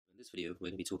this video, we're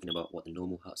going to be talking about what the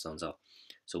normal heart sounds are.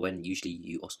 So when usually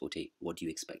you auscultate, what do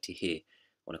you expect to hear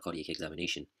on a cardiac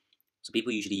examination? So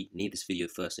people usually need this video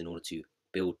first in order to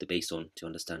build the base on to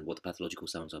understand what the pathological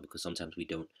sounds are, because sometimes we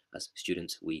don't, as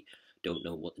students, we don't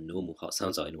know what the normal heart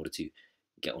sounds are in order to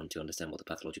get on to understand what the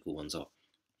pathological ones are.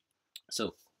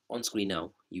 So on screen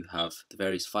now, you have the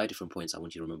various 5 different points I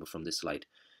want you to remember from this slide.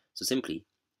 So simply,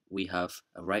 we have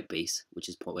a right base, which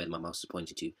is where my mouse is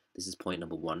pointing to. This is point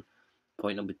number 1.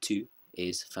 Point number 2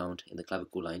 is found in the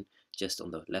clavicle line, just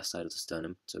on the left side of the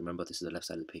sternum. So remember, this is the left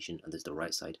side of the patient, and this is the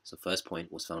right side. So first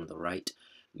point was found on the right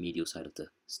medial side of the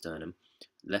sternum.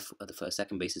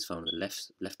 Second base is found on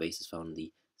the left base is found in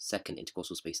the second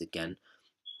intercostal space again,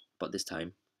 but this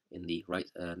time in the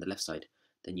the left side.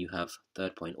 Then you have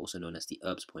third point, also known as the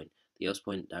Erb's point. The Erb's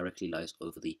point directly lies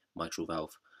over the mitral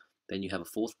valve. Then you have a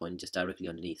fourth point just directly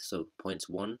underneath. So points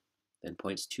 1, then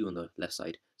points 2 on the left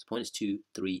side. So points 2,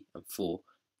 3, and 4,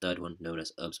 third one known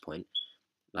as Erb's point,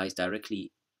 lies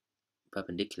directly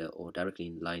perpendicular or directly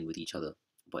in line with each other,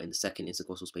 but in the second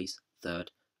intercostal space,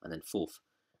 third, and then fourth.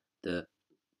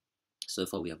 So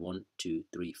far we have 1, 2,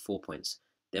 3, 4 points.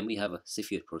 Then we have a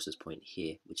Cepheid process point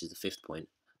here, which is the fifth point,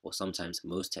 or sometimes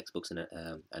most textbooks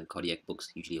and cardiac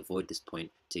books usually avoid this point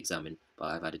to examine, but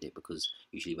I've added it because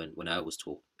usually when I was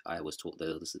taught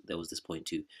there was this point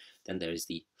too. Then there is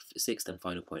the sixth and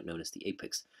final point known as the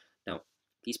apex. Now,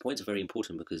 these points are very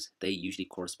important because they usually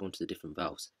correspond to the different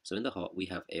valves. So in the heart, we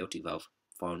have aortic valve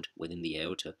found within the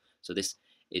aorta. So this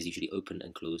is usually open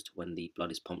and closed when the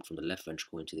blood is pumped from the left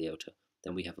ventricle into the aorta.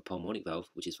 Then we have a pulmonic valve,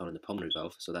 which is found in the pulmonary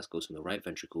valve. So that goes from the right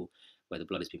ventricle, where the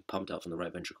blood is being pumped out from the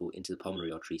right ventricle into the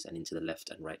pulmonary arteries and into the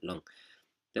left and right lung.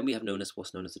 Then we have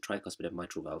what's known as the tricuspid and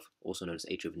mitral valve, also known as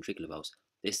atrioventricular valves.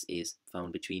 This is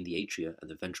found between the atria and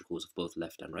the ventricles of both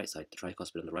left and right side, the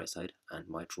tricuspid on the right side and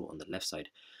mitral on the left side.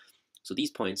 So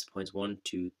these points 1,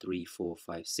 2, 3, 4,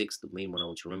 5, 6, the main one I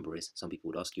want you to remember is, some people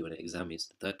would ask you on an exam, is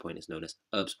the third point is known as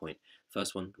Erb's point.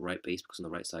 First one, right base, because on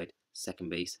the right side. Second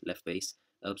base, left base.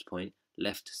 Erb's point,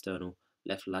 left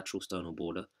lateral sternal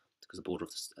border, because the border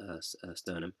of the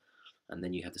sternum. And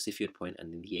then you have the Cepheid point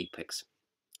and then the apex.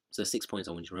 So there's 6 points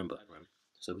I want you to remember.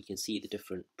 So we can see the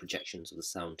different projections of the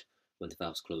sound when the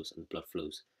valves close and the blood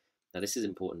flows. Now this is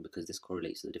important because this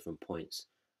correlates to the different points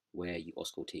where you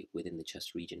auscultate within the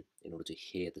chest region in order to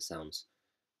hear the sounds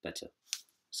better.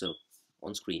 So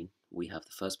on screen we have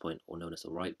the first point, or known as the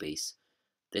right base.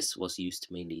 This was used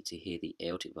mainly to hear the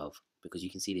aortic valve, because you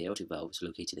can see the aortic valve is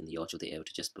located in the arch of the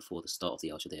aorta just before the start of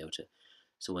the arch of the aorta.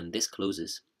 So when this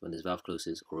valve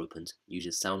closes or opens, usually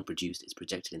the sound produced is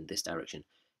projected in this direction,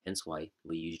 hence why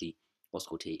we usually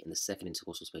auscultate in the second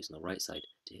intercostal space on the right side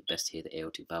to best hear the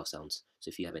aortic valve sounds. So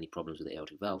if you have any problems with the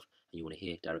aortic valve and you want to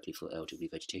hear directly for aortic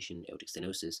regurgitation, aortic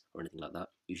stenosis, or anything like that,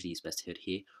 usually it's best heard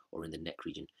here or in the neck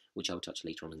region, which I'll touch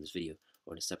later on in this video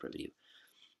or in a separate video.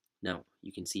 Now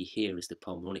you can see here is the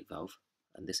pulmonic valve,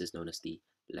 and this is known as the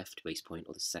left base point,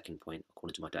 or the second point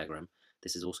according to my diagram.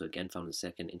 This is also again found in the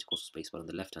second intercostal space, but on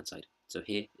the left hand side. So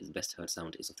here is the best heard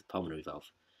sound is of the pulmonary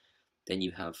valve. Then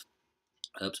you have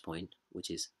Erb's point, which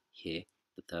is here,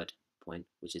 the third point,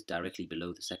 which is directly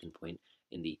below the second point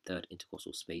in the third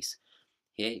intercostal space.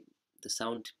 Here, the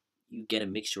sound, you get a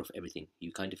mixture of everything.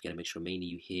 You kind of get a mixture. Mainly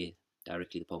you hear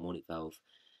directly the pulmonic valve.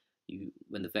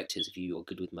 When the vectors, if you are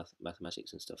good with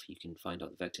mathematics and stuff, you can find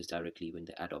out the vectors directly when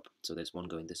they add up. So there's one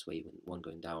going this way, one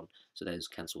going down. So those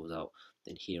cancels out.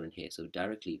 Then here and here. So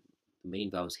directly, the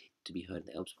main valves to be heard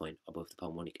in the Erb's point are both the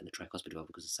pulmonic and the tricuspid valve,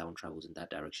 because the sound travels in that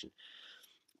direction.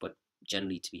 But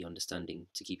generally, to be understanding,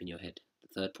 to keep in your head,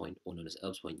 the third point, or known as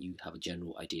Erb's point, you have a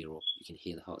general idea, or you can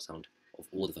hear the heart sound of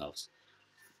all the valves.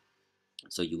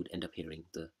 So you would end up hearing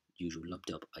the usual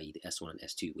lumped up, i.e. the S1 and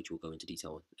S2, which we'll go into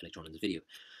detail later on in the video.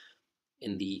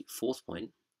 In the fourth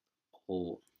point,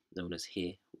 or known as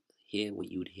here what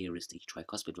you would hear is the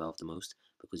tricuspid valve the most,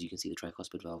 because you can see the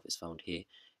tricuspid valve is found here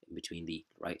in between the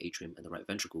right atrium and the right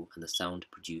ventricle, and the sound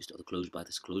produced, or the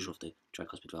closure of the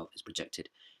tricuspid valve is projected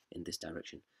in this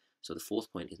direction. So the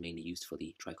fourth point is mainly used for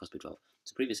the tricuspid valve.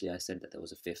 So previously I said that there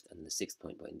was a fifth and the sixth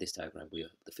point, but in this diagram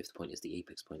the fifth point is the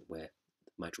apex point, where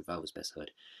the mitral valve is best heard.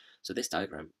 So this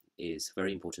diagram is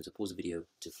very important, so pause the video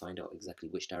to find out exactly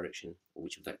which direction or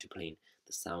which vector plane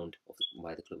the sound of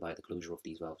by the closure of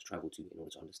these valves travel to, in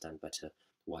order to understand better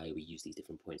why we use these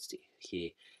different points to hear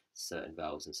certain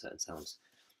valves and certain sounds.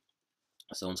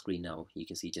 So on screen now you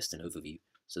can see just an overview.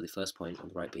 So the first point on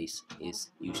the right base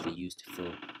is usually used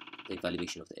for the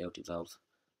evaluation of the aortic valve,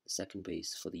 the second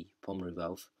base for the pulmonary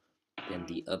valve. Then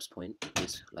the Erb's point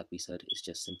is, like we said, is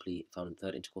just simply found in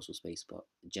third intercostal space, but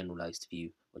a generalized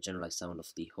view or generalized sound of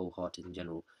the whole heart in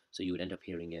general. So you would end up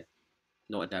hearing a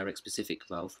not a direct specific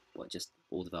valve, but just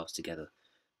all the valves together.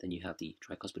 Then you have the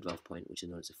tricuspid valve point, which is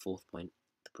known as the fourth point.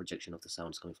 The projection of the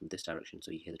sound is coming from this direction,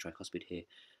 so you hear the tricuspid here,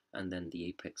 and then the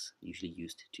apex, usually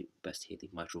used to best hear the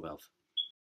mitral valve.